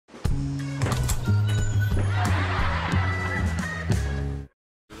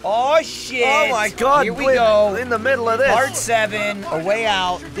Oh, shit. Oh, my God. Here we go. In the middle of this. Part 7, A Way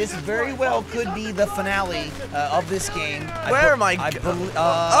Out. This very well could be the finale of this game. Where am I?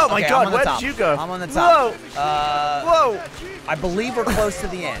 Oh, my okay, God. Where did you go? I'm on the top. Whoa. Whoa. I believe we're close to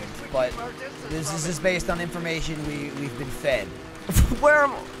the end, but this is based on information we've been fed. Where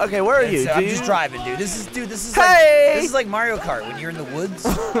am? Okay, where are you? I'm just driving, dude. This is Hey! this is like Mario Kart when you're in the woods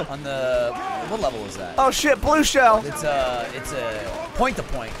on the what level is that? Oh shit, blue shell. It's a point to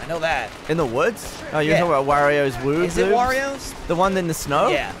point. I know that. In the woods? Oh, you're talking about Wario's woods? Is it Wario's? The one in the snow?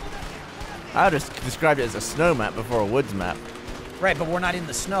 Yeah. I would just described it as a snow map before a woods map. Right, but we're not in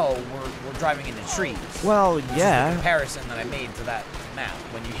the snow. We're driving into trees. Well, yeah. Is the comparison that I made to that map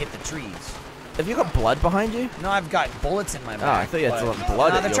when you hit the trees. Have you got blood behind you? No, I've got bullets in my back. Oh, I thought you had some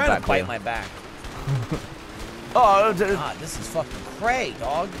blood they're trying to bite my back. Oh, God, this is fucking cray,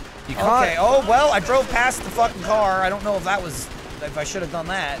 dog. You can't. Okay, oh, well, I drove past the fucking car. I don't know if I should have done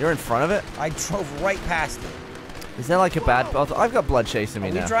that. You're in front of it? I drove right past it. Is there like a bad... I've got blood chasing me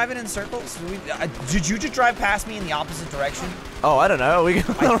now. Are we driving in circles? Did you just drive past me in the opposite direction? Oh, I don't know. We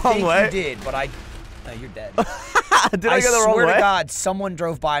going the wrong way? I think you did, but no, you're dead. Did I go the wrong way? I swear to God, someone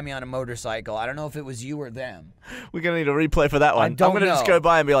drove by me on a motorcycle. I don't know if it was you or them. We're going to need a replay for that one. I'm going to just go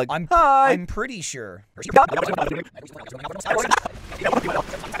by and be like, hi. I'm pretty sure. Are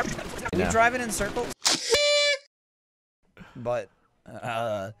we driving in circles? But,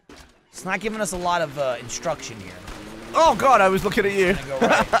 it's not giving us a lot of instruction here. Oh, God, I was looking at you. Just gonna go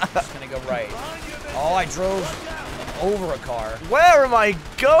right. Just gonna go right. Oh, I drove over a car. Where am I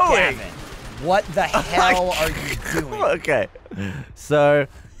going? Gavin, what the hell are you doing? Okay. So,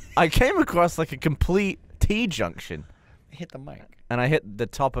 I came across like a complete T-junction. Hit the mic. And I hit the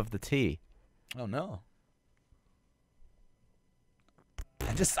top of the T. Oh, no.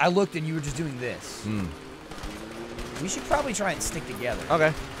 I looked and you were just doing this. We should probably try and stick together.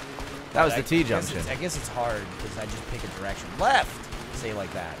 Okay. That was the T-junction. I guess it's hard because I just pick a direction. Left! Say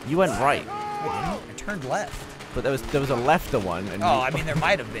like that. You went right. I turned left. But there was a lefter one. And I mean, there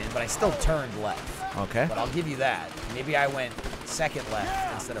might have been, but I still turned left. Okay. But I'll give you that. Maybe I went second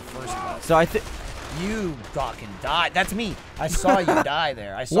left instead of first left. So I think... You fucking died. That's me. I saw you die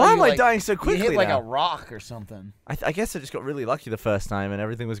there. I saw Why you, am I dying so quickly You hit like now? a rock or something. I guess I just got really lucky the first time and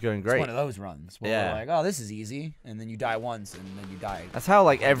everything was going great. It's one of those runs where we're like, oh, this is easy. And then you die once and then you die. That's how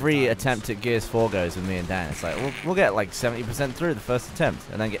like every attempt at Gears 4 goes with me and Dan. It's like, we'll get like 70% through the first attempt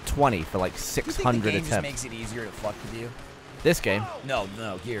and then get 20 for like 600 attempts. You think the game attempts. just makes it easier to fuck with you? This game? No,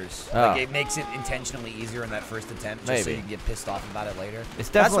 Gears. Oh. Like, it makes it intentionally easier in that first attempt just so Maybe. you can get pissed off about it later. It's definitely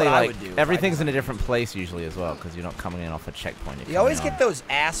That's what like, I would do everything's in a different place usually as well because you're not coming in off a checkpoint. You always get those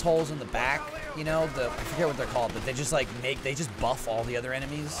assholes in the back, you know, I forget what they're called, but they just like they just buff all the other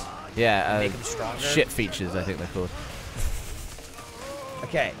enemies. Yeah, make them stronger. Shit features, I think they're called.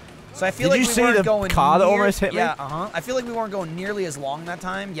 Okay. So I feel like we weren't going Did you see the car that almost hit me? Yeah, I feel like we weren't going nearly as long that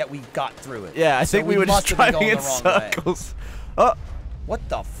time, yet we got through it. Yeah, I think we were just driving in circles. Oh. What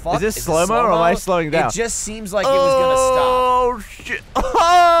the fuck? Is this slow-mo or am I slowing down? It just seems like it was gonna stop. Oh shit!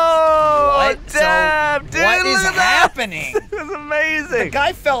 Oh, what? Damn, dude! What is happening? That's amazing. The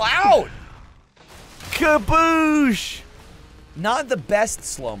guy fell out. Kaboosh! Not the best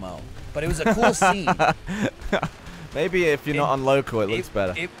slow-mo, but it was a cool scene. Maybe if you're not on local, it looks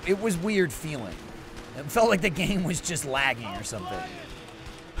better. It was weird feeling. It felt like the game was just lagging or something.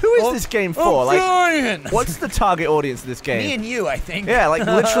 Who is this game for? Brian! What's the target audience of this game? Me and you, I think. Yeah, like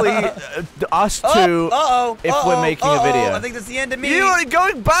literally us two. If we're making a video. I think that's the end of me. You are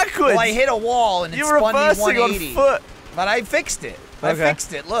going backwards. Well, I hit a wall and it You're spun me reversing 180. on foot. But I fixed it. I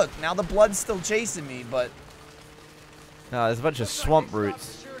fixed it. Look, now the blood's still chasing me, but. No, there's a bunch of swamp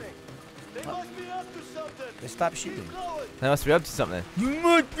roots. They stopped shooting. They must be up to something. You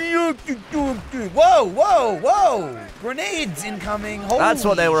must be up to something. Whoa, whoa, whoa! Grenades incoming. Holy That's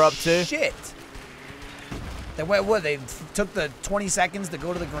what they were up to. Shit. They took the 20 seconds to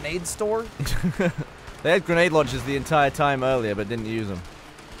go to the grenade store? They had grenade launchers the entire time earlier, but didn't use them.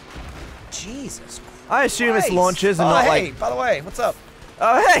 Jesus Christ. I assume it's launchers and not hey, like... by the way, what's up?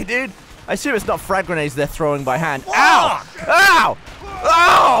 Oh, hey, dude. I assume it's not frag grenades they're throwing by hand. Ow! Ow!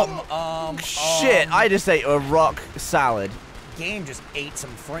 Ow! Shit, I just ate a rock salad. Game just ate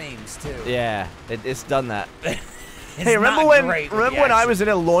some frames, too. Yeah, it's done that. Hey, remember when I was in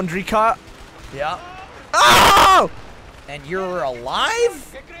a laundry cart? Yeah. Oh! And you're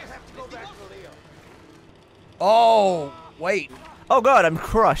alive? Oh, wait. Oh, God, I'm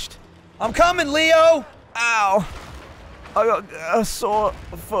crushed. I'm coming, Leo! Ow. I got a sore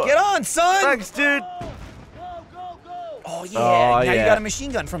foot. Get on, son! Thanks, dude. Oh yeah, Oh, now you yeah. got a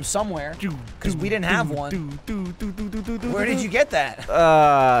machine gun from somewhere, because we didn't have one. Where did you get that?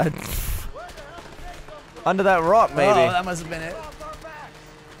 Under that rock, maybe. Oh, that must have been it.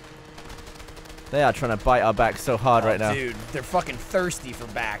 They are trying to bite our back so hard right now. Dude, they're fucking thirsty for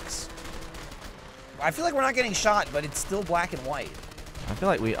backs. I feel like we're not getting shot, but it's still black and white. I feel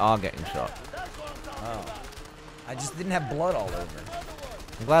like we are getting shot. Oh. I just didn't have blood all over.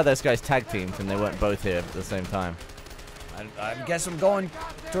 I'm glad those guys tag teamed and they weren't both here at the same time. I guess I'm going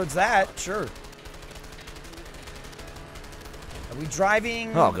towards that, sure. Are we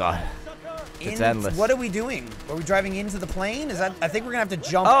driving? Oh god. It's endless. What are we doing? Are we driving into the plane? Is that? I think we're gonna have to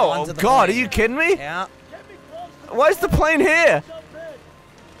jump onto the plane. Oh god, are you kidding me? Yeah. Why is the plane here?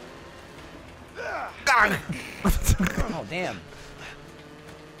 Oh damn.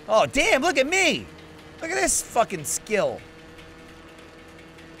 Oh damn! Look at me! Look at this fucking skill.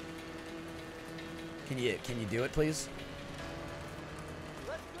 Can you do it, please?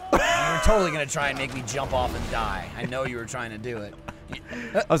 You were totally gonna try and make me jump off and die. I know you were trying to do it.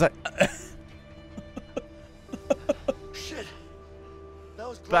 I was like, shit. That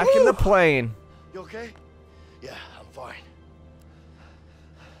was close. back in the plane. You okay? Yeah, I'm fine.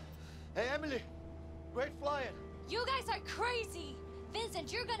 Hey, Emily. Great flying. You guys are crazy.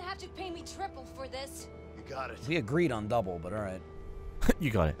 Vincent, you're gonna have to pay me triple for this. You got it. We agreed on double, but all right.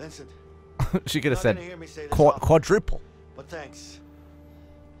 You got it. Vincent. She could have You're said not gonna hear me say this often, quadruple. but thanks.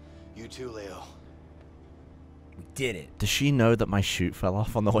 You too, Leo. We did it. Does she know that my chute fell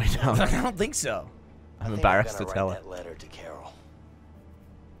off on the way down? I don't think so. I'm embarrassed to I'm gonna tell write her. that letter to Carol.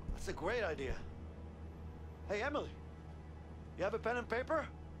 That's a great idea. Hey, Emily. You have a pen and paper?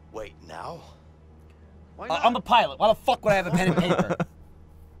 Wait, now? Why not? I'm a pilot. Why the fuck would I have a pen and paper?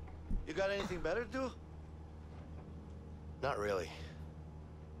 You got anything better to do? Not really.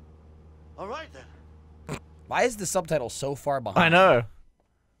 All right then. Why is the subtitle so far behind? I know.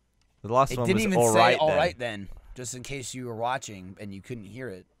 The last It one didn't was even all say right all then. right then, just in case you were watching and you couldn't hear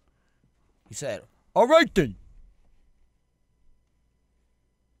it. He said, all right then.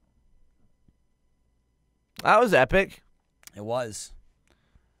 That was epic. It was.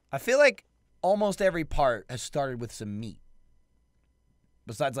 I feel like almost every part has started with some meat.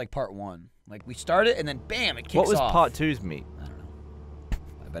 Besides like part one. Like we started and then bam, it kicks off. What was part two's meat? I don't know.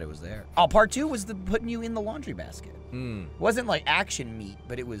 I bet it was there. Oh, part two was the putting you in the laundry basket. Mm. It wasn't like action meat,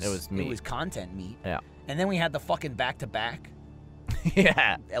 but it was meat. It was content meat. Yeah. And then we had the fucking back-to-back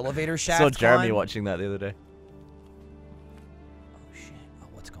Yeah. elevator shaft. Saw Jeremy climb. watching that the other day. Oh shit! Oh,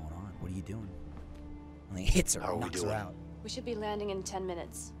 what's going on? What are you doing? And he hits her, How are we knocks her doing? out. We should be landing in 10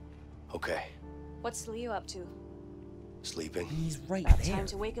 minutes. Okay. What's Leo up to? Sleeping? He's right About there. time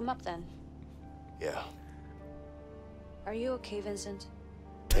to wake him up then. Yeah. Are you okay, Vincent?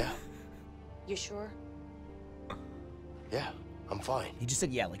 Yeah. You sure? Yeah. I'm fine. He just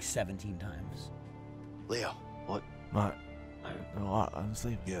said yeah like 17 times. Leo. What? What? What? I'm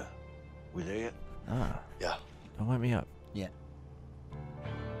sleeping. Yeah. We there yet? Ah. Yeah. Don't wake me up. Yeah.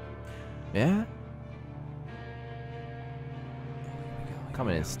 Yeah?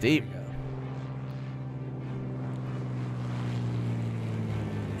 Coming in steep. Here we go.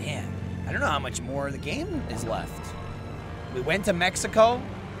 Man, I don't know how much more of the game is left. We went to Mexico.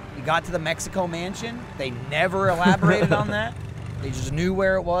 We got to the Mexico mansion. They never elaborated on that. They just knew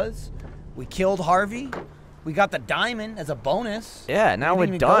where it was. We killed Harvey. We got the diamond as a bonus. Yeah, now we we're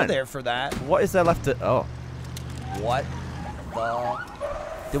didn't even done. Go there for that. What is there left to... Oh. What the...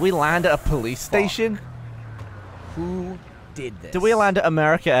 Did we land at a police station? Who did this? Did we land at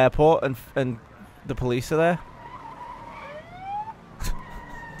America Airport and the police are there?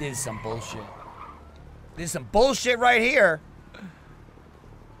 This is some bullshit. This is some bullshit right here.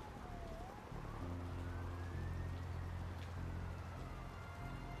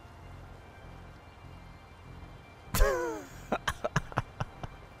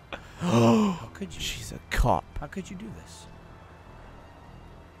 How could you? She's a cop. How could you do this?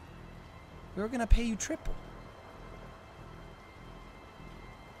 We were gonna pay you triple.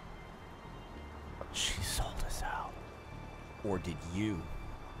 She sold us out. Or did you?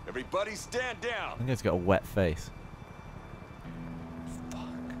 Everybody stand I down. think it's got a wet face. Fuck.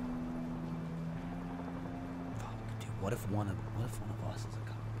 Fuck, dude. What if one of us is a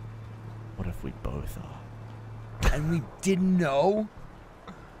cop? What if we both are? And we didn't know?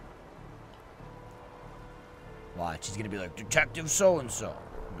 Watch, he's gonna be like, Detective so-and-so.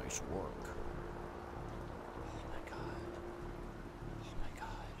 Nice work. Oh my god. Oh my god.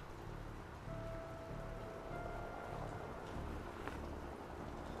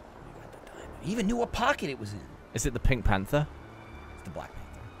 We got the diamond. He even knew what pocket it was in. Is it the Pink Panther? It's the Black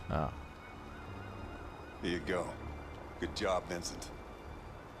Panther. Oh. Here you go. Good job, Vincent.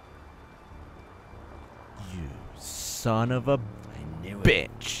 You son of a I knew it.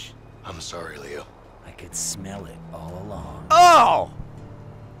 bitch. I'm sorry, Leo. I could smell it all along. Oh!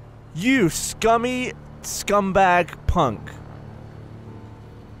 You scummy scumbag punk.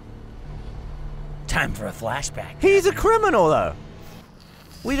 Time for a flashback. He's a criminal, though.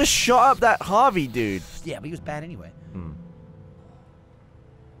 We just shot up that Harvey dude. Yeah, but he was bad anyway. Hmm.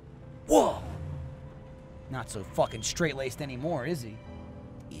 Whoa! Not so fucking straight-laced anymore, is he?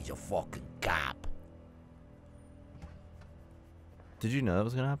 He's a fucking cop. Did you know that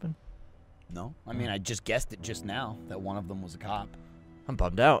was gonna happen? No? I mean, I just guessed it just now, that one of them was a cop. I'm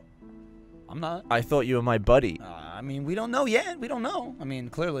bummed out. I'm not. I thought you were my buddy. I mean, we don't know yet. We don't know. I mean,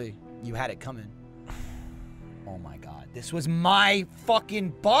 clearly, you had it coming. Oh my god. This was my fucking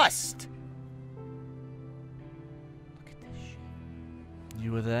bust! Look at this shit.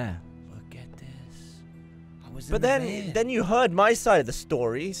 You were there. Look at this. I was in But the then, van. then you heard my side of the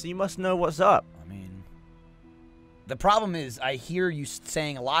story, so you must know what's up. I mean, the problem is I hear you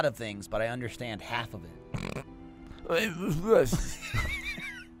saying a lot of things, but I understand half of it.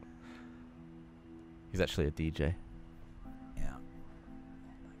 He's actually a DJ. Yeah.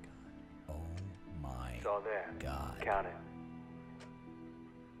 Oh my It's all there. god. Count it.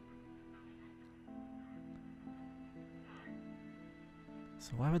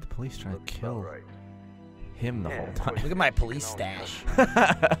 So why would the police try to Looks kill about right. him the Yeah, whole time? Look at my police stash. I'm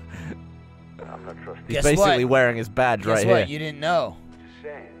not trusting. He's Guess basically what? wearing his badge Guess right what? here. You didn't know. Just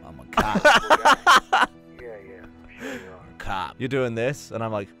saying. I'm a cop. Yeah, I'm sure you are. Cop. You're doing this, and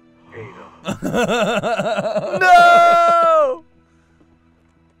I'm like, Here you go. no!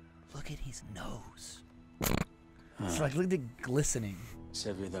 Look at his nose. It's like, look at the glistening. It's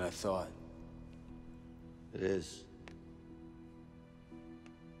heavier than I thought. It is.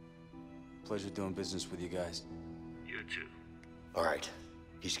 Pleasure doing business with you guys. You too. All right.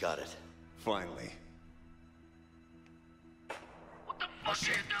 He's got it. Finally. What the fuck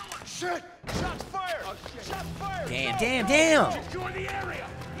are you doing? Shit! Shots fired! Shots fired! Damn, damn, damn! Secure the area.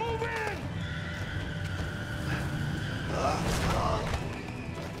 Move in. Oh,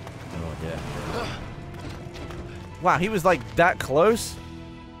 yeah. Wow, he was like that close?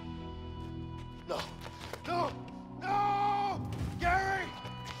 No! No! No! Gary!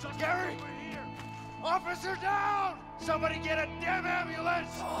 Gary! Officer down! Somebody get a damn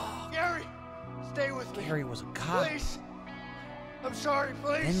ambulance! Gary! Stay with me. Gary was a cop. Please! I'm sorry,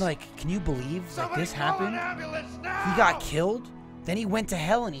 please! And like, can you believe that Somebody this call an happened? ambulance now! He got killed, then he went to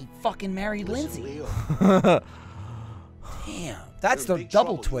hell and he fucking married Listen, Lindsay. Leo, Damn, that's you're the in big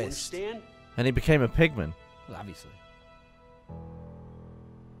double trouble, you twist. understand? And he became a pigman. Well, obviously.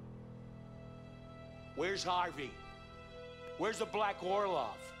 Where's Harvey? Where's the Black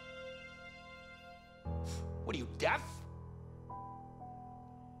Orlov? What are you, deaf?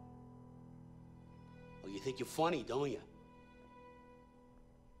 Well, you think you're funny, don't you?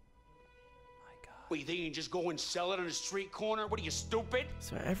 My God. What, you think you can just go and sell it on a street corner? What are you, stupid?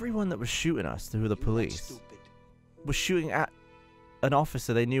 So everyone that was shooting us, who were the You're not police, stupid. was shooting at an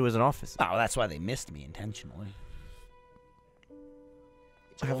officer they knew was an officer. Oh, that's why they missed me intentionally.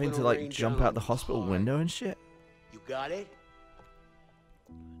 It's all Having gonna to like rain jump down out the hospital hard. window and shit. You got it?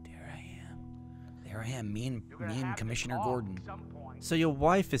 There I am. There I am, me and Commissioner Gordon. So your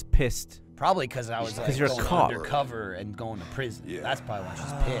wife is pissed. Probably because I was like 'Cause you're a going cop. undercover and going to prison. Yeah. That's probably why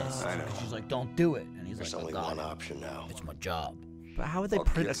she's pissed. I know. 'Cause she's like, don't do it. And he's There's like, only oh, God, one option now. it's my job. But how would they I'll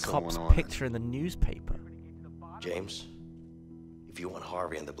print a get someone cop's on it. picture in the newspaper? James, if you want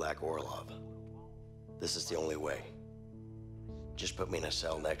Harvey and the Black Orlov, this is the only way. Just put me in a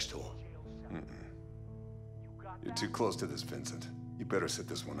cell next to him. You're too close to this, Vincent. You better sit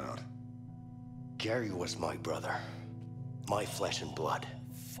this one out. Gary was my brother, my flesh and blood,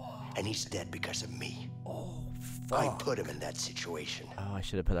 and he's dead because of me. Oh, I fuck. put him in that situation. Oh, I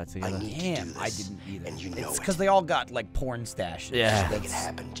should have put that I together. need to do Damn, this, I didn't either. and you know it's it. because they all got like porn stashes. Yeah. Make it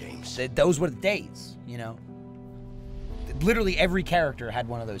happen, James. Those were the days, you know? Literally every character had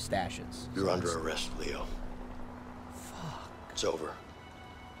one of those stashes. You're under arrest, Leo. Fuck. It's over.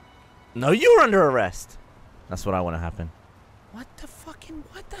 No, you're under arrest. That's what I want to happen. What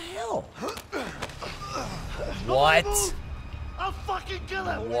the hell? What? I'll fucking kill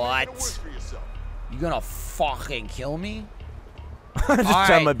him! What? You gonna fucking kill me? Just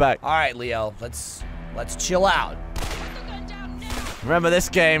turn my back. All right, Leo. Let's chill out. Remember this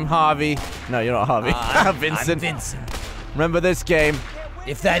game, Harvey? No, you're not Harvey. I'm Vincent. Vincent. Remember this game?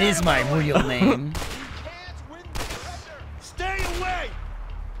 If that is my real name. Stay away!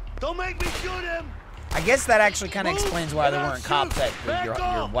 Don't make me shoot him! I guess that actually kind of Move! explains why there Get out, weren't cops shoot! at your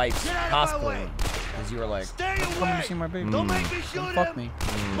Back wife's Get out of my hospital. way! Because you were like, Stay come away! and see my baby. Don't make me shoot Don't fuck him. me.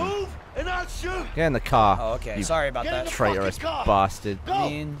 Move, and I'll shoot. Get in the car. Oh, okay. You Sorry about Get in that. the traitorous fucking car. bastard. Go. I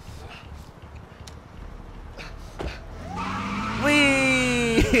mean,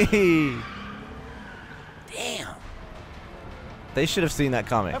 Whee! damn. They should have seen that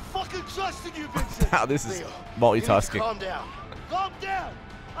coming. I fucking trusted you, Vincent. Wow, this is Leo, multitasking. you need to calm down. Calm down.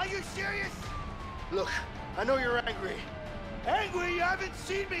 Are you serious? Look, I know you're angry. Angry? You haven't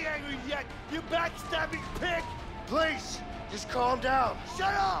seen me angry yet, you backstabbing pig. Please, just calm down.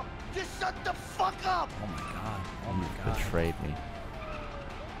 Shut up. Just shut the fuck up. Oh my god. Oh my god. Betrayed me.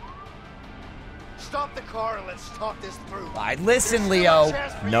 Stop the car and let's talk this through. All right, listen, There's still a Leo.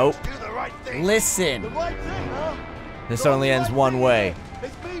 chance for you Nope. to do the right thing. Listen. The right thing, huh? This The only ends right one thing way.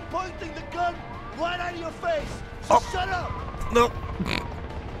 It's me pointing the gun right at your face. Oh. So shut up. No.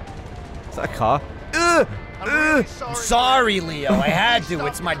 Is that a car? I'm really sorry. Sorry, Leo. I had to. Stop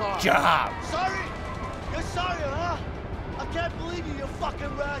It's the my car. job. Sorry? You're sorry, huh? I can't believe you, you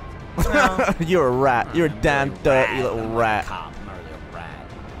fucking rat. You're a rat. You're a damn dirty little I'm not a rat. cop. I'm not really a rat.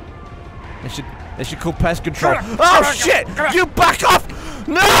 They should call pest control. Come here. Oh Come here. shit! Come here. You back off!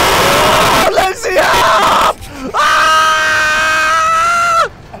 No! Lindsay, help! Ah!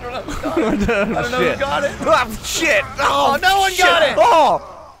 I don't know who got I don't know who got it. Oh shit! Oh, no one shit. got it. Oh!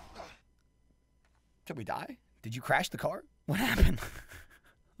 Did we die? Did you crash the car? What happened?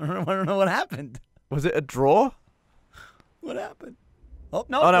 I don't know what happened. Was it a draw? What happened? Oh,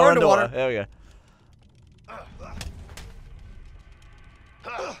 no, Oh no, we're we're underwater. There we go.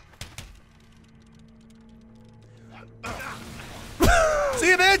 See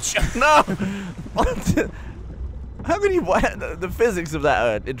you, bitch! No! How can you? The physics of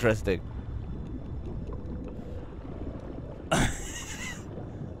that are interesting.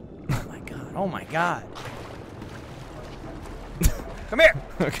 Oh my god. Oh my god. Come here.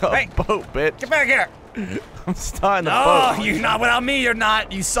 I got Hey. a boat, bitch. Get back here. I'm starting the Oh, boat. you're not without me. You're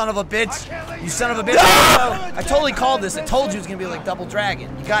not. You son of a bitch. You son of a bitch. No! I totally called this. I told you it was gonna be like Double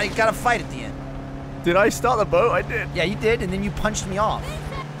Dragon. You gotta fight at the end. Did I start the boat? I did. Yeah, you did, and then you punched me off.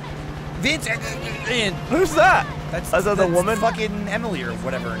 Vince, Who's that? that's the woman? fucking Emily or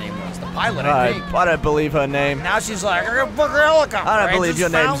whatever her name was, the pilot, I think. I don't believe her name. Now she's like, I'm gonna book a helicopter. I don't believe just your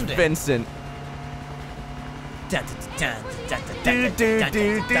name's found it." Vincent.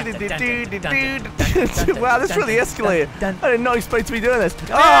 Wow, this really escalated. I did not expect to be doing this.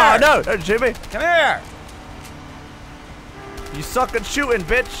 Oh, no, don't shoot me. Come here. You suck at shooting,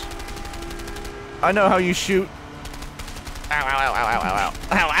 bitch. I know how you shoot. Ow, ow, ow, ow, ow, ow, ow.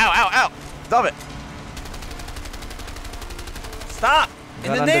 Ow, ow, ow, ow. Stop it. Stop. In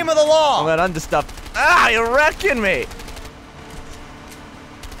I'm the gonna name of the law. I'm gonna under stuff. Ah, you're wrecking me.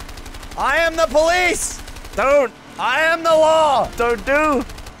 I am the police. Don't I am the law. do.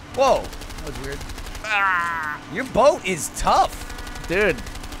 Whoa. That was weird. Your boat is tough. Dude.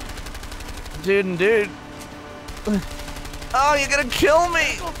 Dude. Oh, you're gonna kill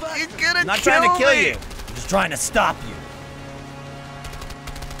me. You're gonna I'm not kill trying to kill me. you. I'm just trying to stop you.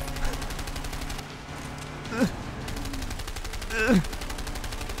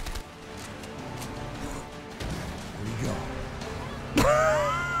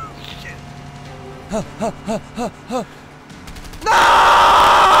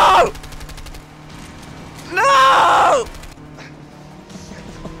 No! No!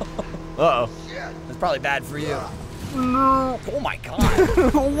 Uh-oh. That's probably bad for you. Oh my god.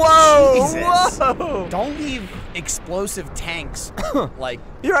 Whoa! Jesus. Whoa! Don't leave explosive tanks like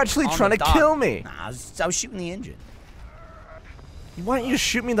You're actually on trying the to dock. kill me. Nah, I was shooting the engine. Why don't you just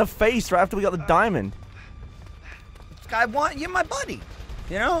shoot me in the face right after we got the diamond? I want you're my buddy.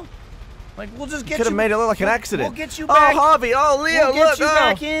 You know? Like we'll just get Could have you. made it look like an we'll- accident. We'll get you Oh, back. Harvey. Oh, Leo. We'll get Look. you Oh.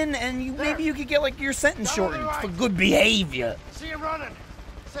 back in, and maybe you could get like your sentence shortened for good behavior. See him running.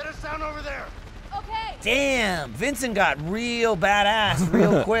 Set us down over there. Okay. Damn, Vincent got real badass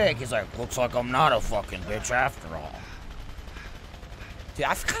real quick. He's like, looks like I'm not a fucking bitch after all. Dude,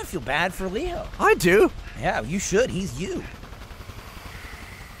 I kind of feel bad for Leo. I do. Yeah, you should. He's you.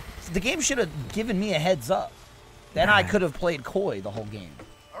 The game should have given me a heads up. Then I could have played coy the whole game.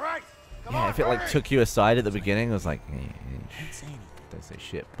 All right. Come Yeah, on, if it like hurry. took you aside at the beginning, it was like, Don't say anything. don't say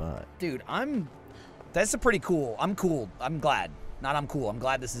shit, but. Dude, that's a pretty cool. I'm cool. I'm glad. Not I'm cool. I'm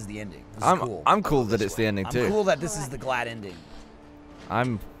glad this is the ending. This is cool. I'm cool that it's the ending I'm too. cool that this is the glad ending.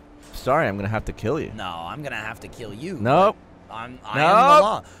 I'm sorry, I'm gonna have to kill you. No, I'm gonna have to kill you. Nope. I am Nope. the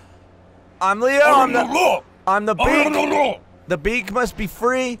law. I'm Leo. I'm the beak. The beak must be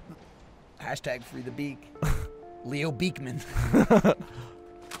free. Hashtag free the beak. Leo Beekman.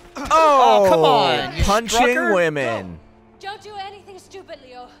 Oh, come on, you punching strucker. women. Don't do anything stupid,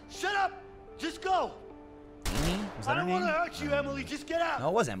 Leo. Shut up. Just go. Amy? Was I that her don't want name? to hurt you, Emily. Just get out. No,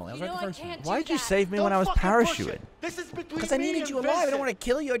 it was Emily. I was You know right the I first time. can't Why'd do you that. save me Don't when I was fucking push parachuting? it. This is between Because I me needed and you alive. I Vincent. don't want to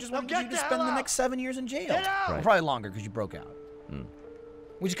kill you. I just Now wanted get you to the spend hell the out. next 7 years in jail. Get out. Well, Right. probably longer because you broke out.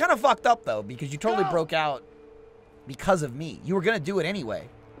 Which is kind of fucked up, though, because you totally Go. broke out because of me. You were going to do it anyway.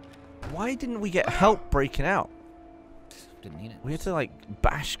 Why didn't we get help breaking out? Didn't need it. We had to like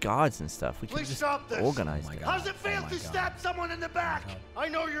bash guards and stuff. We could Please just stop this. organize Oh my it. God. How does it feel Oh my to God. stab someone in the back? I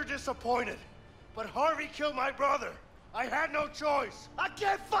know you're disappointed, but Harvey killed my brother. I had no choice. I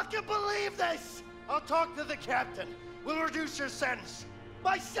can't fucking believe this. I'll talk to the captain. We'll reduce your sentence.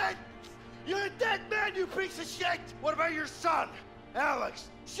 My sentence? You're a dead man, you piece of shit. What about your son, Alex?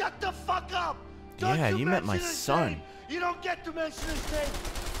 Shut the fuck up. Don't Yeah, you met my mention his son. name. You don't get to mention his name.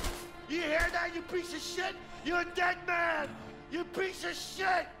 You hear that, you piece of shit? You're a dead man. You piece of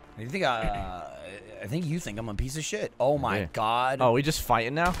shit. I think I think you think I'm a piece of shit. Oh my Yeah. God. Oh, we just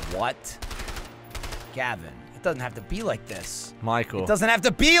fighting now? What? Gavin, it doesn't have to be like this. Michael. It doesn't have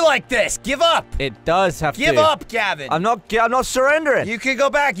to be like this. Give up. It does have to. Give up, Gavin. I'm not surrendering. You can go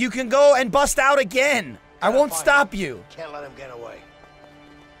back. You can go and bust out again. I won't Fine. stop you. Can't let him get away.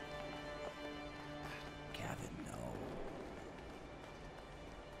 Gavin, no.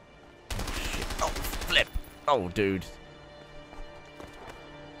 Oh, flip. Oh, dude.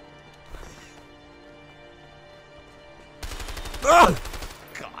 Ugh!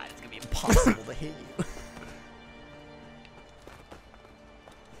 God, it's gonna be impossible to hit you.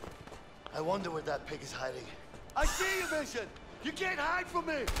 I wonder where that pig is hiding. I see you, Vincent. You can't hide from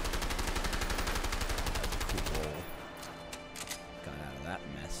me. Cool. Got out of that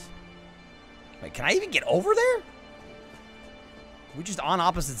mess. Wait, can I even get over there? We're just on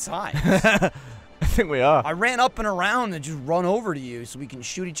opposite sides. I think we are. I ran up and around and just run over to you so we can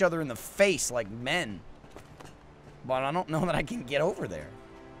shoot each other in the face like men. But I don't know that I can get over there.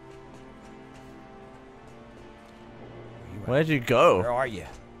 Where'd you go? Where are you?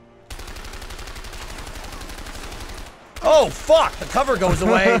 Oh, fuck! The cover goes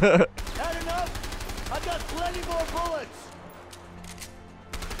away. Had enough? I got plenty more bullets.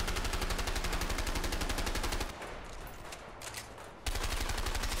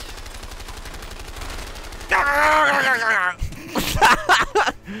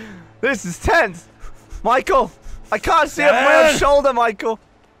 This is tense. Michael, I can't see over my own shoulder, Michael.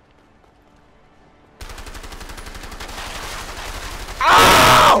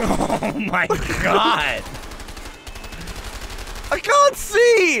 Oh my God! I can't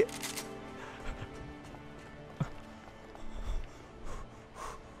see.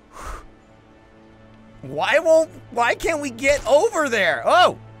 Why can't we get over there?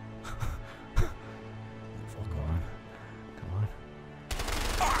 Oh! Come on.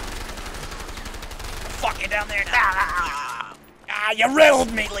 Fuck it down there. You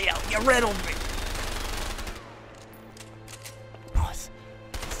riddled me, Leo. You riddled me. Oh, It's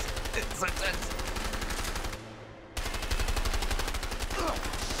so tense.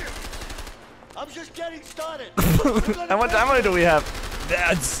 I'm just getting started. How much ammo do we have?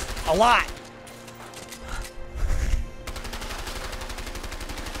 That's a lot.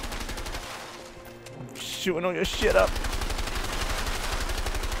 Shooting all your shit up. If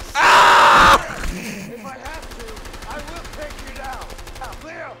I have to, I will take you down. Now,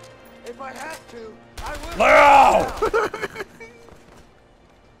 Leo, if I have to, I will. Leo!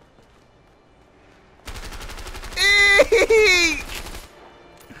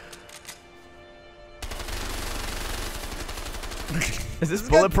 Is this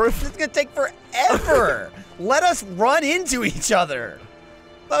bulletproof? This is gonna take forever. Let us run into each other.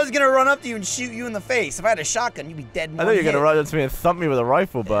 I was gonna run up to you and shoot you in the face. If I had a shotgun, you'd be dead. I thought you were gonna run up to me and thump me with a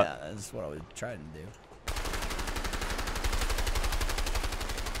rifle, but Yeah, that's what I was trying to do.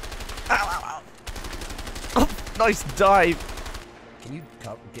 ow, ow, ow. Oh, nice dive. Can you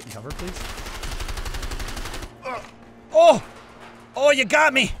get in cover, please? Oh! Oh, you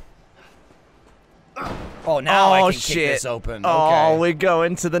got me! Oh, now I can kick this open. Oh, Okay. we're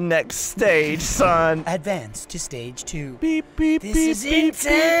going to the next stage, son. Advance to stage 2. Beep, beep, This beep, is beep,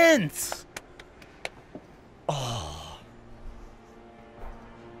 intense!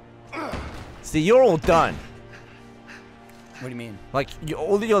 See, you're all done. What do you mean? Like,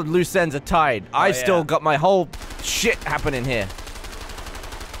 all of your loose ends are tied. I yeah. still got my whole shit happening here.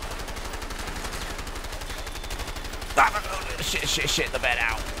 Shit, the bed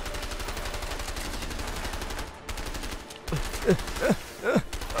out.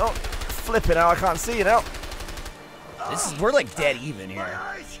 Oh, flipping out, I can't see it now. We're like dead even here. My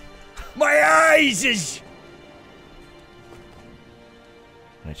eyes. My eyes is...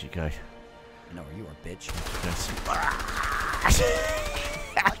 Where'd you go? I know where you are, bitch.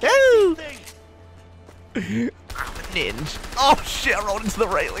 Thing. I'm a ninja. Oh shit, I rolled into the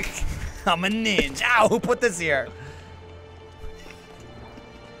railing. I'm a ninja. Ow, who put this here?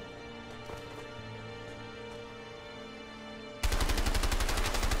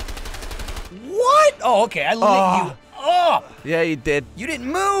 What? Oh, okay. I lit you up. Yeah, you did. You didn't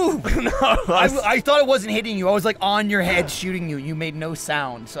move. No, I thought it wasn't hitting you. I was like on your head shooting you. You made no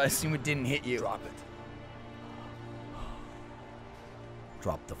sound, so I assume it didn't hit you. Drop it.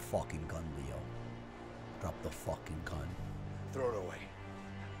 Drop the fucking gun, Leo. Drop the fucking gun. Throw it away.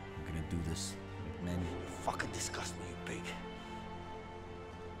 I'm gonna do this, man. You fucking disgust me, you pig.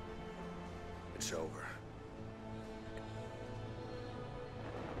 It's over.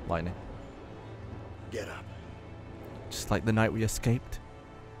 Lightning. Get up. Just like the night we escaped.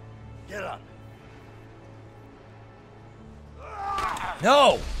 Get up.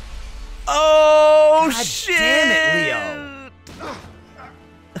 No! Oh God shit! damn it, Leo.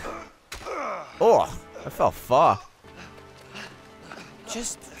 Oh, I fell far.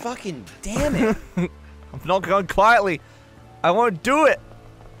 Just fucking damn it. I'm not going quietly. I won't do it.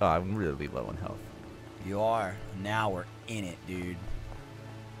 Oh, I'm really low on health. You are. Now we're in it, dude.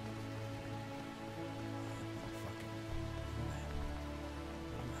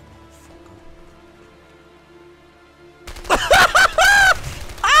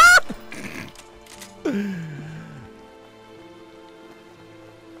 Where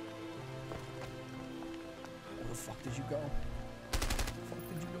the fuck did you go? Where the fuck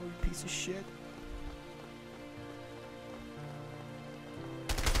did you go, you piece of shit?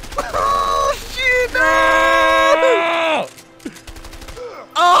 Oh shit! No!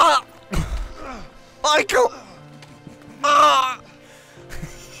 Ah! Michael! Ah!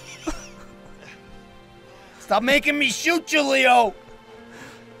 Stop making me shoot you, Leo!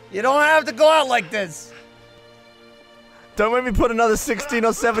 You don't have to go out like this. Don't make me put another 16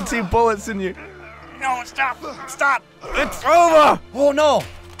 or 17 bullets in you. No, stop! Stop! It's over! Oh no!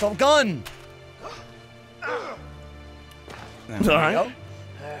 The gun! All right.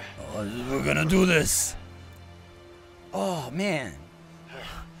 Oh, we're gonna do this. Oh man.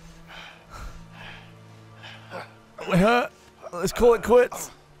 We hurt. Let's call it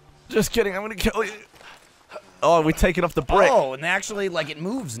quits. Just kidding. I'm gonna kill you. Oh, we take it off the brick. Oh, and actually, like, it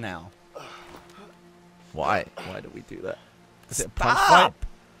moves now. Why? Why do we do that? Is it a punch Stop! fight?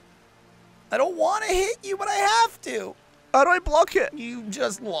 I don't want to hit you, but I have to. How do I block it? You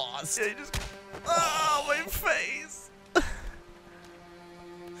just lost. Yeah, you just... Oh, my face. You're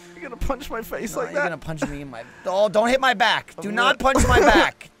gonna punch my face like You're that? gonna punch me in my... Oh, don't hit my back. Do not punch my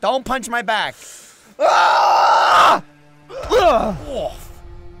back. Don't punch my back. Ah! Oh.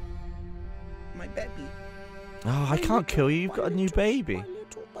 My baby. Oh, I can't kill you. You've got a new baby. My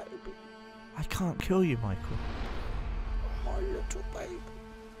little baby. I can't kill you, Michael. My little baby.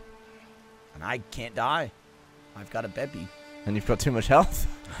 And I can't die. I've got a baby. And you've got too much health.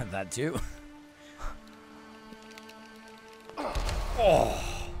 That too. Oh.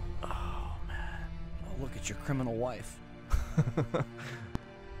 Oh, man. Oh, look at your criminal wife.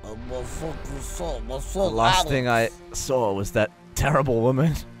 The last thing I saw was that terrible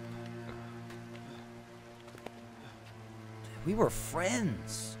woman. We were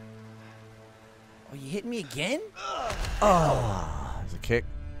friends. Oh, you hit me again? Oh, there's a kick.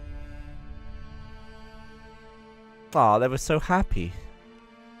 Oh, they were so happy.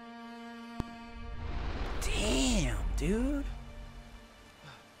 Damn, dude.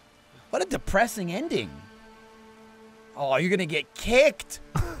 What a depressing ending. Oh, you're gonna get kicked.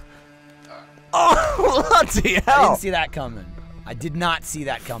 Oh, bloody I hell! didn't see that coming. I did not see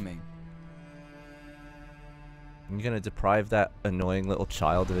that coming. You're gonna deprive that annoying little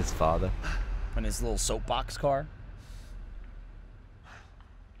child of his father. On his little soapbox car.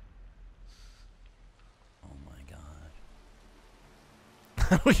 Oh my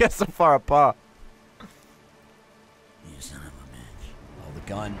god. We get so far apart. You son of a bitch. Oh, the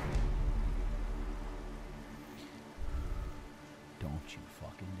gun. Don't you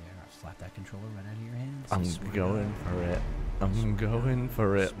fucking dare. I'll slap that controller right out of your hands. I I'm swear to going God. for it. I'm going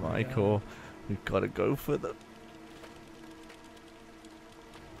for it, Swear to Michael. We've got to go for the...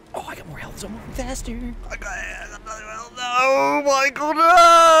 Oh, I got more health, so I'm moving faster. I got another health. No, Michael,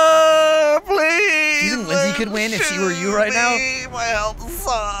 no! Please! Do you think Lindsay could win if she were you right now? Shoot me, my health.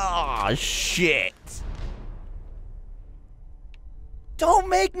 Oh, shit. Don't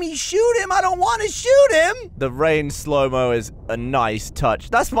make me shoot him. I don't want to shoot him. The rain slow-mo is a nice touch.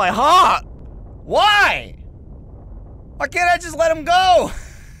 That's my heart! Why? Why can't I just let him go?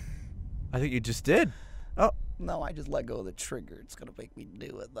 I think you just did. Oh. No, I just let go of the trigger. It's gonna make me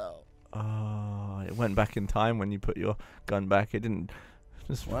do it though. Oh, it went back in time when you put your gun back. It didn't.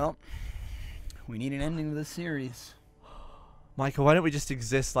 Just... Well, We need an ending to this series. Michael, why don't we just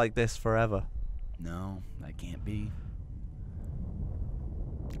exist like this forever? No, that can't be.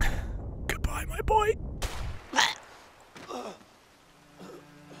 Goodbye, my boy.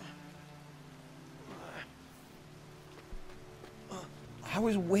 I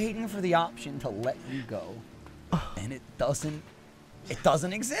was waiting for the option to let you go, and it doesn't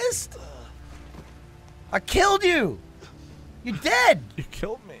exist. I killed you. You're dead. You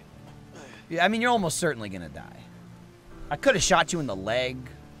killed me. Yeah, I mean, you're almost certainly gonna die. I could have shot you in the leg.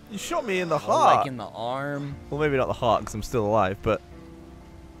 You shot me in the Or heart. like in the arm. Well, maybe not the heart because I'm still alive, but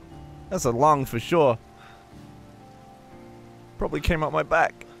that's a lung for sure. Probably came out my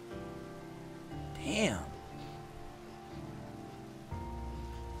back. Damn.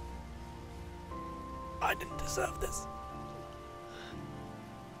 I didn't deserve this.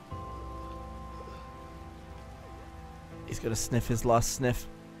 He's gonna sniff his last sniff.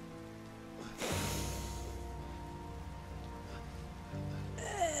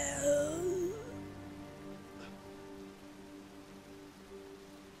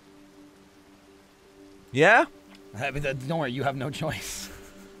 Yeah? I mean, don't worry, you have no choice.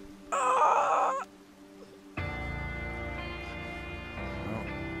 I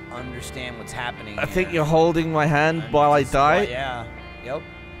don't understand what's happening. I think here. you're holding my hand while I die. Yeah. Yep.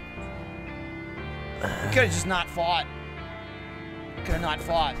 We could have just not fought. Could have not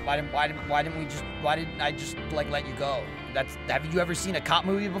fought. Why didn't I just like let you go? Have you ever seen a cop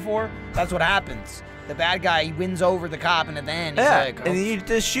movie before? That's what happens. The bad guy, he wins over the cop, and at the end, he's like, and you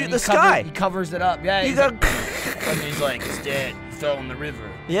just shoot and the sky. He covers it up. Yeah. You He's go. like, and he's like, he's dead. He fell in the river.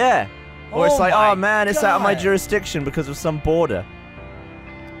 Yeah. Or it's Oh like, my oh man, it's out of my God. jurisdiction because of some border.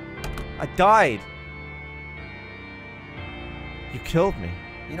 I died. You killed me.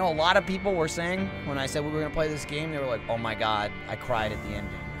 You know, a lot of people were saying when I said we were gonna play this game, they were like, "Oh my God, I cried at the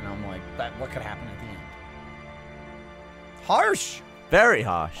ending," and I'm like, "What could happen at the end?" Harsh. Very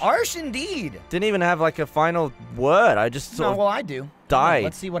harsh. Harsh indeed. Didn't even have like a final word. I just sort No, of well, I do. died.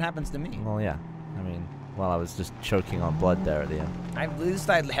 Let's see what happens to me. Well, yeah. I mean, well, I was just choking on blood there at the end. At least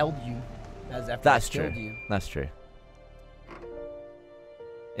I held you as after That's I killed true. you. That's true.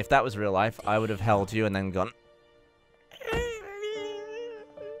 If that was real life, I would have held you and then gone.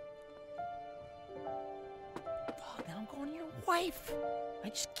 Oh, now I'm going to your wife. I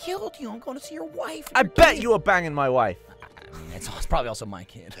just killed you. I'm going to see your wife. I bet you were banging my wife. I mean, it's probably also my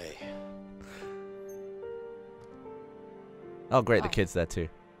kid. Hey, Oh, great, the kid's there too.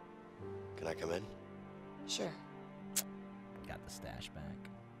 can I come in? Sure. Got the stash back.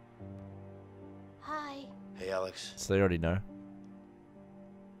 Hi. Hey, Alex. So they already know.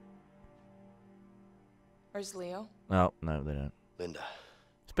 Where's Leo? Oh, no, they don't. Linda.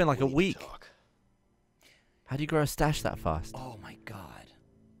 It's been like a we need to week. talk. How do you grow a stash that fast? Oh my God.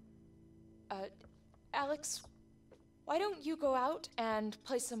 Alex, why don't you go out and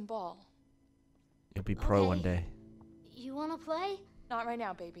play some ball? You'll be pro one Okay. day. You wanna play? Not right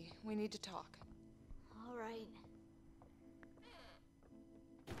now, baby. We need to talk. All right.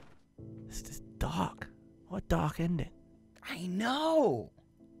 This is dark. What a dark ending. I know.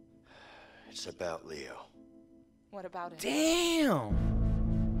 It's about Leo. What about it?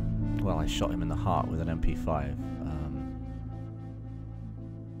 Damn. Well, I shot him in the heart with an MP5.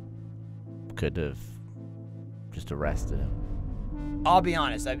 Could have just arrested him. I'll be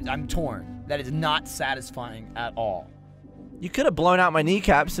honest. I'm torn. That is not satisfying at all. You could have blown out my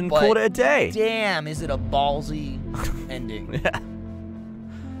kneecaps and But called it a day. Damn, is it a ballsy ending? Yeah.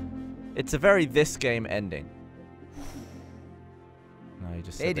 It's a very this game ending. No, you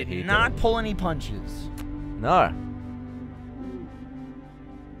just They said that did he not did. pull any punches. No.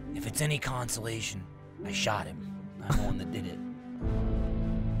 If it's any consolation, I shot him. I'm the one that did it.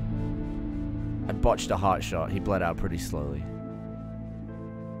 I botched a heart shot. He bled out pretty slowly.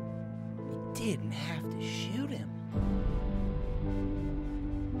 You didn't have to shoot him.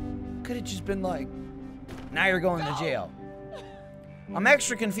 Could have just been like, now you're going to jail. I'm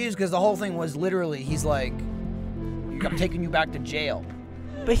extra confused because the whole thing was literally, he's like, I'm taking you back to jail.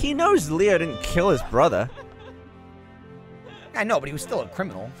 But he knows Leo didn't kill his brother. I know, but he was still a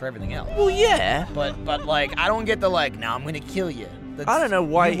criminal for everything else. Well, yeah. But like, I don't get the like, now I'm gonna kill you. I don't know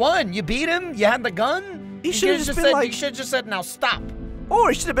why. You won. You beat him. You had the gun. He You should have could've just been said, like- you should have just said, now stop. Or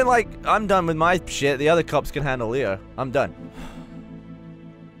he should have been like, I'm done with my shit. The other cops can handle Leo. I'm done.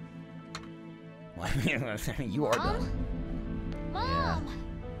 You are done. Mom!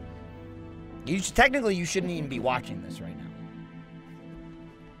 Technically, you shouldn't even be watching this right now.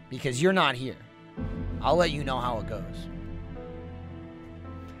 Because you're not here. I'll let you know how it goes.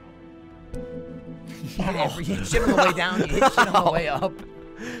 You hit shit on the way down, you hit shit on the way up.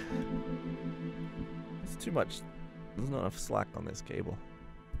 too much. There's not enough slack on this cable.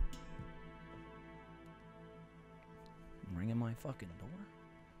 I'm ringing my fucking door.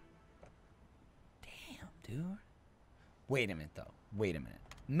 Damn, dude. Wait a minute, though. Wait a minute.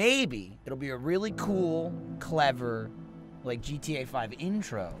 Maybe it'll be a really cool, clever, like GTA 5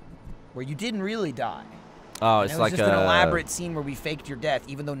 intro where you didn't really die. Oh, And it's it was like just an elaborate scene where we faked your death,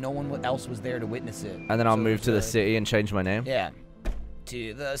 even though no one else was there to witness it. And then I'll So move it's to the a- city and change my name. Yeah.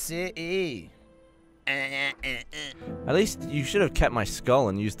 To the city. At least you should have kept my skull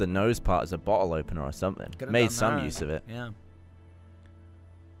and used the nose part as a bottle opener or something. Could've Made done some that. use of it. Yeah.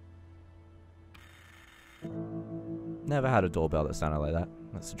 Never had a doorbell that sounded like that.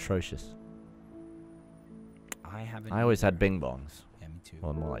 That's atrocious. I haven't. I always had either. bing bongs. Yeah, me too.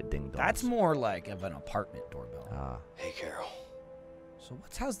 Or more like ding dongs. That's more like of an apartment doorbell. Ah. Hey, Carol. So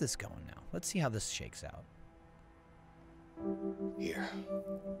how's this going now? Let's see how this shakes out. Here.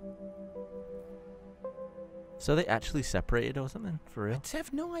 So they actually separated or something? For real? I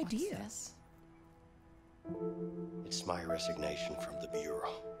have no idea. This? It's my resignation from the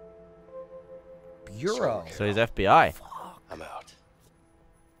Bureau. Bureau. So he's FBI. I'm out.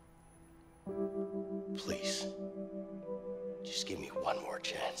 Please. Just give me one more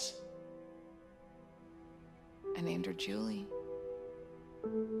chance. I named her Julie.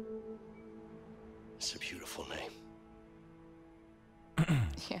 It's a beautiful name.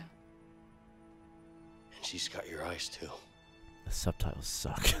 Yeah. And she's got your eyes, too. The subtitles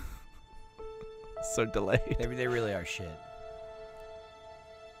suck. So delayed. They really are shit.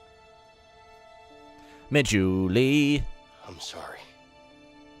 Julie. I'm sorry.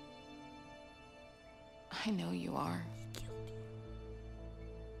 I know you are.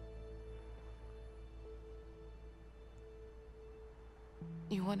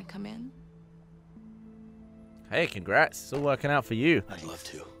 You want to come in? Hey, congrats. It's all working out for you. I'd love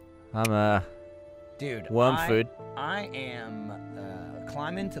to. I'm, Dude, worm food. I am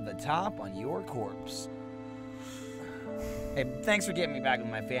climbing to the top on your corpse. Hey, thanks for getting me back with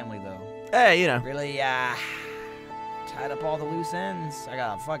my family, though. Hey, you know. Really, tied up all the loose ends. I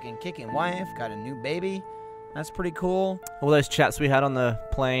got a fucking kicking wife, got a new baby. That's pretty cool. All those chats we had on the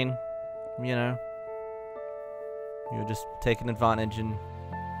plane, you know. You were just taking advantage and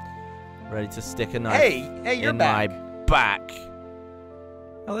ready to stick a knife Hey, you're in back. my back.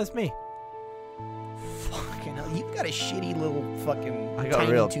 Oh, that's me. Fucking hell, you've got a shitty little fucking I got a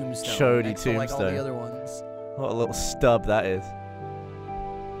tiny real tombstone chody next to, like all the tombstone. other ones. What a little stub that is.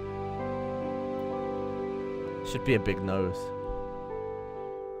 Should be a big nose.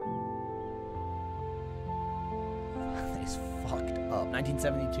 It's fucked up.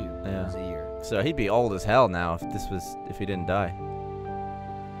 1972 Yeah. was a year. So he'd be old as hell now if he didn't die.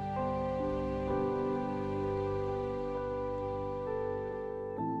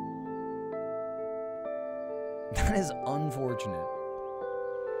 That is unfortunate.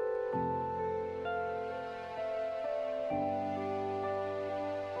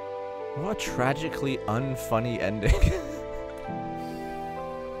 What a tragically unfunny ending.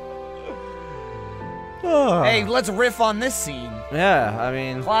 Oh. Hey, let's riff on this scene. Yeah, I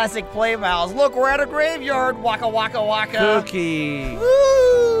mean, Classic play vows. Look, we're at a graveyard. Waka waka waka. Cookie. Woo!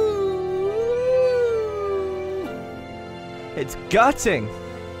 It's gutting.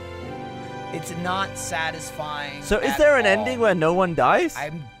 It's not satisfying. So is at there an all. ending where no one dies?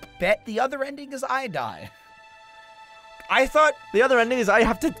 I bet the other ending is I die. I thought The other ending is I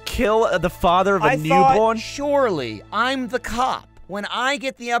have to kill the father of a I newborn. thought surely I'm the cop. When I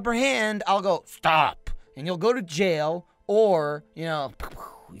get the upper hand, I'll go stop, and you'll go to jail, or you know.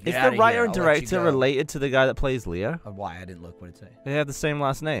 Is get the outta writer here, and I'll let you director go. related to the guy that plays Leo? Why? I didn't look. What did it say? They have the same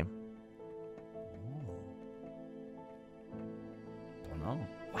last name. Don't know.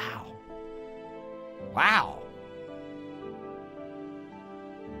 Wow. Wow.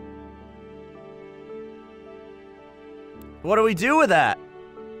 What do we do with that?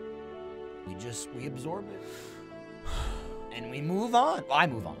 We absorb it, and we move on. Well, I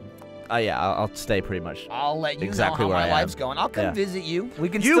move on. Yeah, I'll stay pretty much. I'll let you Exactly know how where my I am. life's going. I'll come Yeah. visit you. We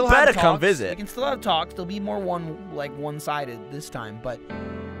can. You still better have come talks. visit. We can still have talks. There'll be more one-sided this time, but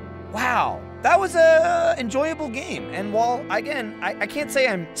wow, that was a enjoyable game. And while again, I can't say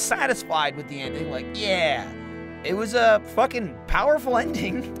I'm satisfied with the ending. Like, yeah, it was a fucking powerful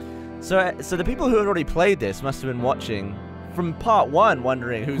ending. So the people who had already played this must have been watching from part one,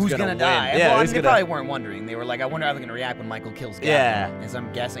 wondering who's gonna win. die? Yeah, well, who's they gonna... probably weren't wondering. They were like, I wonder how they're gonna react when Michael kills Gavin. Yeah. As I'm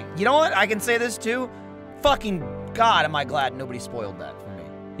guessing. You know what? I can say this too. Fucking God, am I glad nobody spoiled that for me.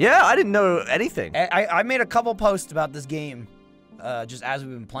 Yeah, I didn't know anything. I made a couple posts about this game, just as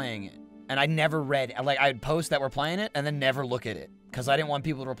we've been playing it, and I never read. Like, I'd post that we're playing it, and then never look at it. Because I didn't want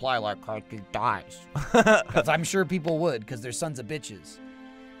people to reply like, Karki dies. Because I'm sure people would, because they're sons of bitches.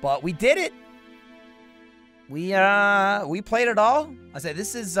 But we did it. We played it all. I said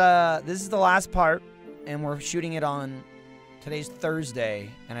this is the last part, and we're shooting it on today's Thursday,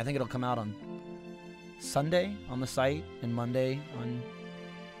 and I think it'll come out on Sunday on the site and Monday on.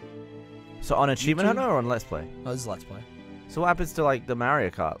 So on Achievement Hunter or on Let's Play? Oh, this is Let's Play. So what happens to like the Mario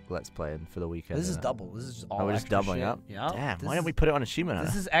Kart Let's Play for the weekend? This is double. This is just all. Oh, we're just extra doubling shit. up. Yeah. Damn. Why don't we put it on Achievement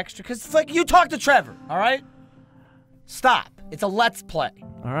Hunter? This is extra because like you talk to Trevor. All right. Stop. It's a Let's Play.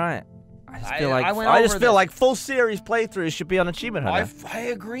 All right. I just feel like full series playthroughs should be on Achievement Hunter. I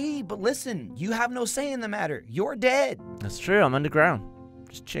agree, but listen, you have no say in the matter. You're dead. That's true. I'm underground.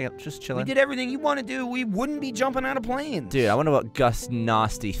 Just chilling. We did everything you want to do. We wouldn't be jumping out of planes. Dude, I wonder what Gus'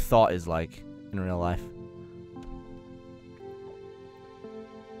 nasty thought is like in real life.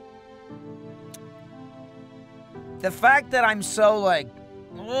 The fact that I'm so like,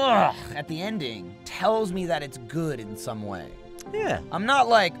 ugh, at the ending tells me that it's good in some way. Yeah. I'm not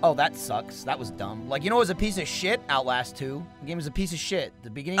like, oh, that sucks. That was dumb. Like, you know, it was a piece of shit. Outlast 2. The game was a piece of shit. The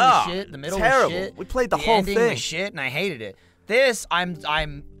beginning was shit. The middle terrible. was shit. We played the whole ending thing. was shit, and I hated it. This,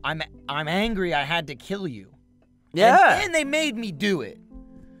 I'm angry. I had to kill you. Yeah. And they made me do it.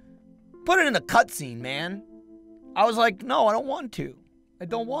 Put it in the cutscene, man. I was like, no, I don't want to. I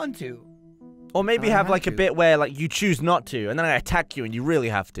don't want to. Or maybe have like a bit where like you choose not to, and then I attack you and you really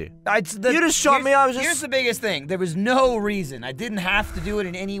have to. You just shot me. Here's the biggest thing. There was no reason. I didn't have to do it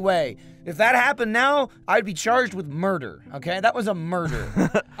in any way. If that happened now, I'd be charged with murder. Okay, that was a murder.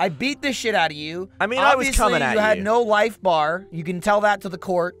 I beat the shit out of you. I mean, obviously, I was coming at you. You had no life bar. You can tell that to the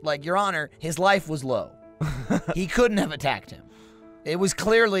court. Like, Your Honor, his life was low. He couldn't have attacked him. It was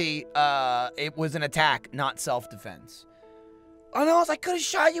clearly, it was an attack, not self-defense. I know, I could have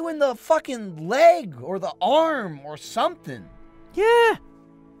shot you in the fucking leg or the arm or something. Yeah.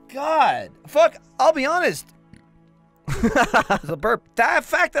 God. Fuck, I'll be honest. It's a burp. That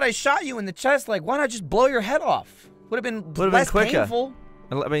fact that I shot you in the chest, like, why not just blow your head off? Would have been less quicker. painful.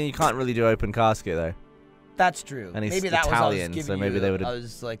 I mean, you can't really do open casket, though. That's true. And he's maybe that Italian, was I was so giving maybe you, they would've- I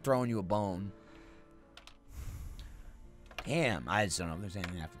was, like, throwing you a bone. Damn, I just don't know if there's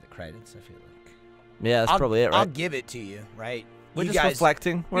anything after the credits, I feel like. Yeah, that's probably it, right? I'll give it to you, right? We're You just guys,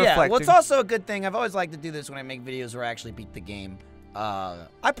 reflecting. We're yeah, reflecting. well, it's also a good thing. I've always liked to do this when I make videos where I actually beat the game.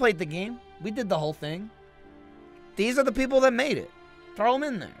 I played the game. We did the whole thing. These are the people that made it. Throw them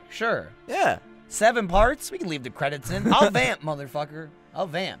in there. Sure. Yeah. 7 parts. We can leave the credits in. I'll vamp, motherfucker. I'll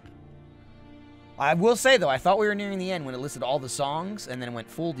vamp. I will say, though, I thought we were nearing the end when it listed all the songs and then it went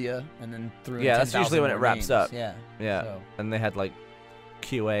fooled you and then threw in 10,000 that's usually when it more wraps names. up. Yeah. Yeah. So. And they had, like,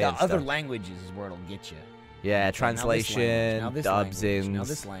 QA The and other stuff. languages is where it'll get you. Yeah, Okay, translation, now this dubsings. language, now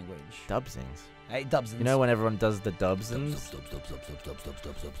this language. Dubsings. Hey, dubsings. You know when everyone does the dubsings?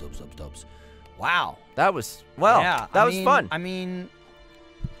 Dubs. Wow. That was, well, yeah, that was fun. I mean,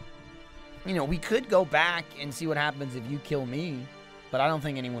 you know, we could go back and see what happens if you kill me, but I don't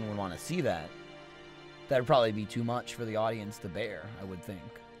think anyone would want to see that. That'd probably be too much for the audience to bear, I would think.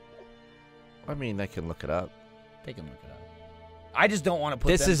 I mean, they can look it up. They can look it up. I just don't want to put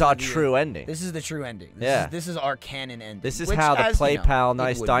This them is our through the- true ending. This is the true ending. This is our canon ending. This is which, how the as, Play you know, Pal it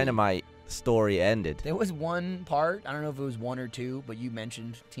Nice would be. Dynamite story ended. There was one part, I don't know if it was 1 or 2, but you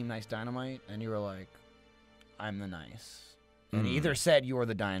mentioned Team Nice Dynamite, and you were like, I'm the nice. And either said you're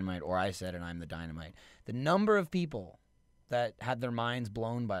the dynamite, or I said, and I'm the dynamite. The number of people that had their minds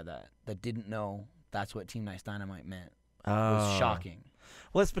blown by that didn't know that's what Team Nice Dynamite meant, was shocking.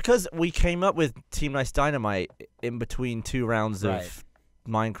 Well, it's because we came up with Team Nice Dynamite in between 2 rounds of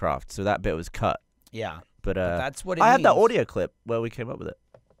Minecraft, so that bit was cut. Yeah. But that's what it I had that means. audio clip where we came up with it.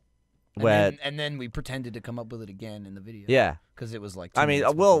 And then we pretended to come up with it again in the video. Yeah. Because it was like 2 I mean,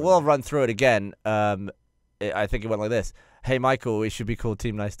 minutes we'll before. run through it again. I think it went like this. Hey, Michael, we should be called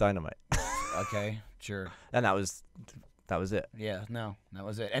Team Nice Dynamite. Okay, sure. And that was it. Yeah, no, that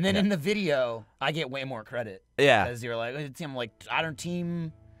was it. And then in the video, I get way more credit. Yeah. Because you're like, I'm like, I don't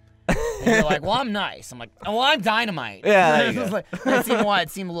team. And you're like, well, I'm nice. I'm like, oh, well, I'm dynamite. Yeah, there you It was go. like, that's even why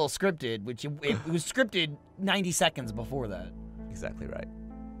it seemed a little scripted, which it was scripted 90 seconds before that. Exactly right.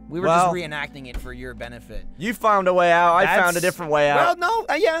 We were just reenacting it for your benefit. You found a way out. I found a different way out. Well,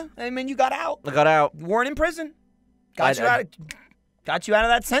 no, yeah. I mean, you got out. I got out. You weren't in prison. Got you out of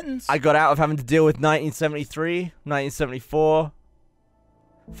that sentence. I got out of having to deal with 1973, 1974,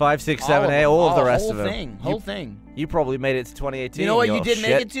 5, 6, 7, 8, all of the rest of them. Whole thing. You probably made it to 2018. You know what you did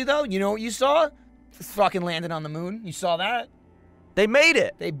make it to, though? You know what you saw? Fucking landed on the moon. You saw that? They made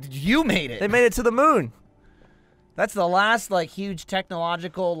it. You made it. They made it to the moon. That's the last, like, huge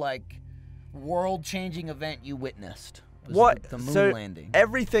technological, like, world-changing event you witnessed. Was What? The moon So landing.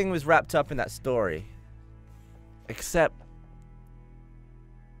 everything was wrapped up in that story, except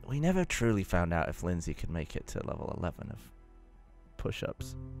we never truly found out if Lindsay could make it to level 11 of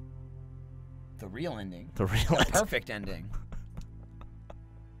push-ups. The real ending. The real The ending. perfect ending.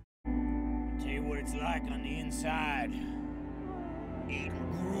 Tell you what it's like on the inside. Eating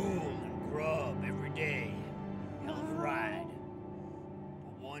gruel and grub every day. Hell of a ride.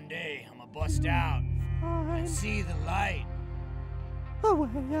 But one day, I'm gonna bust out and see the light.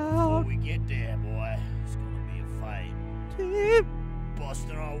 Before we get there, boy, it's gonna be a fight.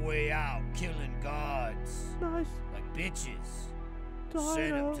 Busting our way out, killing guards. Nice. Like bitches.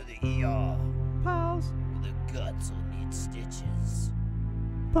 Send them to the ER. Pals. Where the guts will need stitches.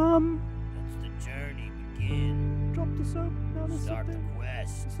 Bum. That's the journey begin. Drop the soap. Now there's Start the something.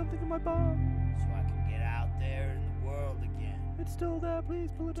 quest. There's something in my bar. So I can get out there in the world again. It's still there.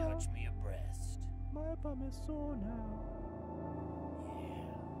 Please pull it out. Touch me abreast. My bum is sore now.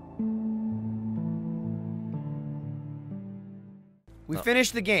 We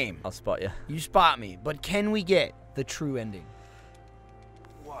finished the game. I'll spot you. You spot me, but can we get the true ending?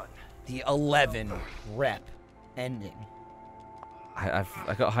 What? The 11 rep ending. I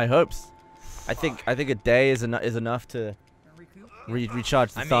got high hopes. I think a day is enough to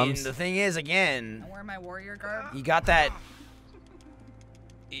recharge the I thumbs. mean, the thing is, again, I wear my warrior garb. you got that.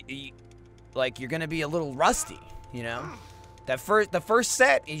 Like you're gonna be a little rusty, you know. The first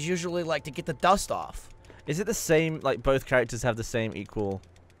set is usually like to get the dust off. Is it the same? Like both characters have the same equal?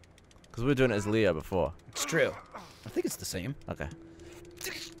 Because we were doing it as Leo before. It's true. I think it's the same. Okay.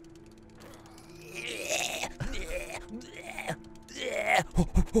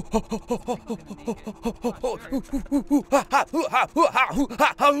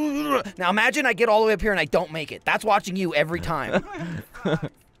 Now imagine I get all the way up here and I don't make it. That's watching you every time.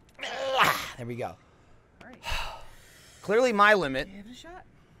 There we go. Clearly my limit. Give it a shot.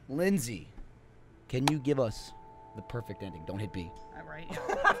 Lindsay, can you give us the perfect ending? Don't hit B. All right. Yeah.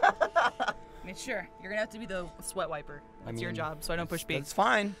 I mean, sure. You're gonna have to be the sweat wiper. That's your job, so I don't push B. That's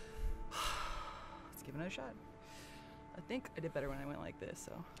fine. Let's give it a shot. I think I did better when I went like this,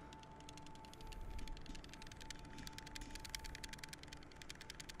 so.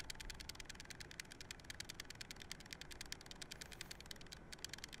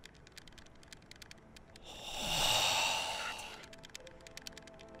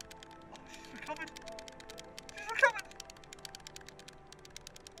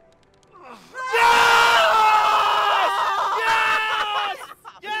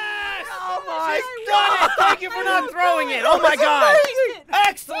 Thank you for not throwing it. Oh my God.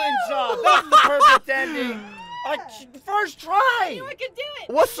 Excellent job. That's the perfect ending. First try. I knew I could do it.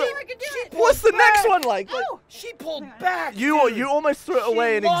 What's the I could do it. What's the next one like? Oh, She pulled back. You almost threw it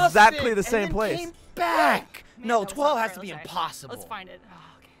away in lost exactly it the same and then place. Came back. Man, No, that was 12 not has fair. to be Let's try. impossible. Let's find it. Oh,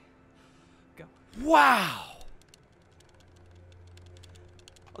 okay. Go. Wow.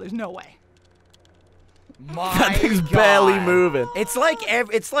 Oh, there's no way. My That thing's God. barely moving. It's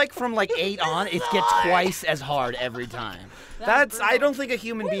like from like 8 on, it gets twice as hard every time. I don't think a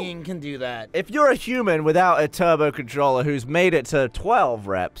human being can do that. If you're a human without a turbo controller who's made it to 12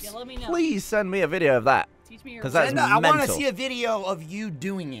 reps, Yeah, let me know. please send me a video of that. Teach me your. Because that's I mental. want to see a video of you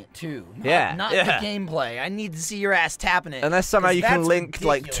doing it too. Yeah, Not yeah. the gameplay. I need to see your ass tapping it. Unless somehow 'cause you can that's link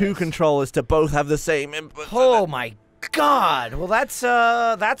like 2 ridiculous. controllers to both have the same input. Oh my God. Well, that's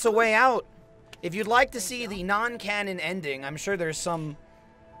a way out. If you'd like to see the non-canon ending, I'm sure there's some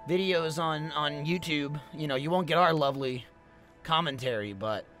videos on YouTube. You know, you won't get our lovely commentary,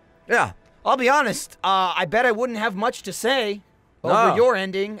 but Yeah. I'll be honest. I bet I wouldn't have much to say over No. your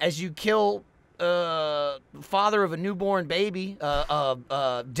ending as you kill father of a newborn baby,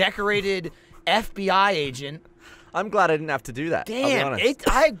 decorated FBI agent. I'm glad I didn't have to do that. I'll be Damn, honest.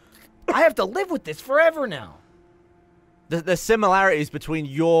 I have to live with this forever now. The similarities between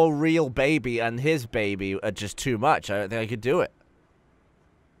your real baby and his baby are just too much. I don't think I could do it.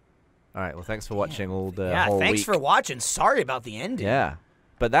 All right. Well, thanks for watching all the Yeah, whole thanks week. for watching. Sorry about the ending. Yeah,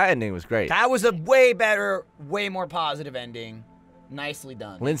 but that ending was great. That was a way better, way more positive ending. Nicely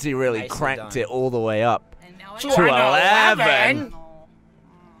done. Lindsay really Nicely cranked done. it all the way up And now I to got 11. Oh,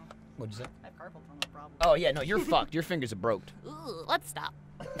 What'd you say? I have carpal tunnel problem. Oh, yeah, no, you're fucked. Your fingers are broke. Ooh, let's stop.